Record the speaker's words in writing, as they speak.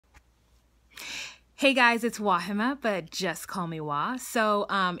Hey guys, it's Wahima, but just call me Wah. So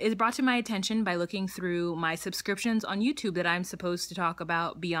it's brought to my attention by looking through my subscriptions on YouTube that I'm supposed to talk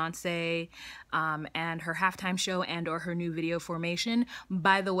about Beyoncé and her halftime show and or her new video Formation.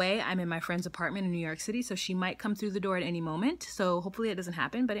 By the way, I'm in my friend's apartment in New York City, so she might come through the door at any moment. So hopefully it doesn't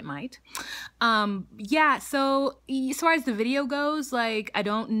happen, but it might. Yeah, so as far as the video goes, like, I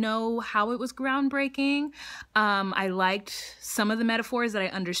don't know how it was groundbreaking. I liked some of the metaphors that I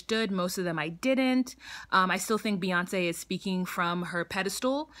understood, most of them I didn't. I still think Beyoncé is speaking from her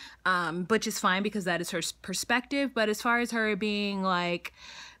pedestal, which is fine because that is her perspective. But as far as her being like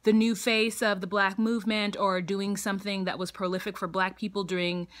the new face of the Black movement or doing something that was prolific for Black people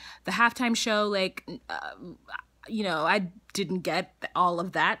during the halftime show, like, you know, I didn't get all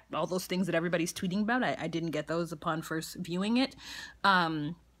of that, all those things that everybody's tweeting about. I didn't get those upon first viewing it.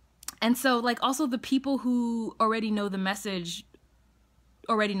 And so, like, also the people who already know the message.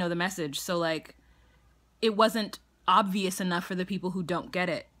 So, like, it wasn't obvious enough for the people who don't get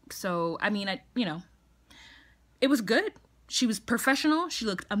it. So, I mean, you know, it was good. She was professional. She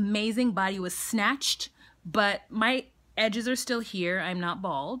looked amazing. Body was snatched. But my edges are still here. I'm not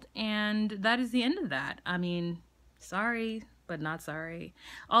bald. And that is the end of that. I mean, sorry, but not sorry.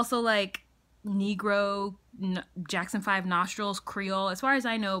 Also, like, Negro, Jackson 5 nostrils, Creole. As far as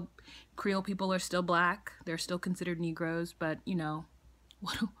I know, Creole people are still Black. They're still considered Negroes. But, you know,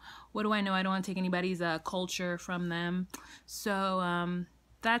 what do I know? I don't want to take anybody's culture from them. So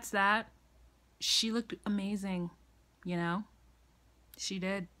that's that. She looked amazing, you know? She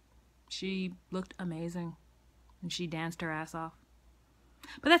did. She looked amazing. And she danced her ass off.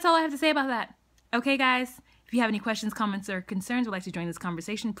 But that's all I have to say about that. Okay, guys? If you have any questions, comments, or concerns, would like to join this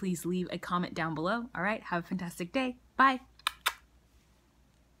conversation, please leave a comment down below. All right? Have a fantastic day. Bye.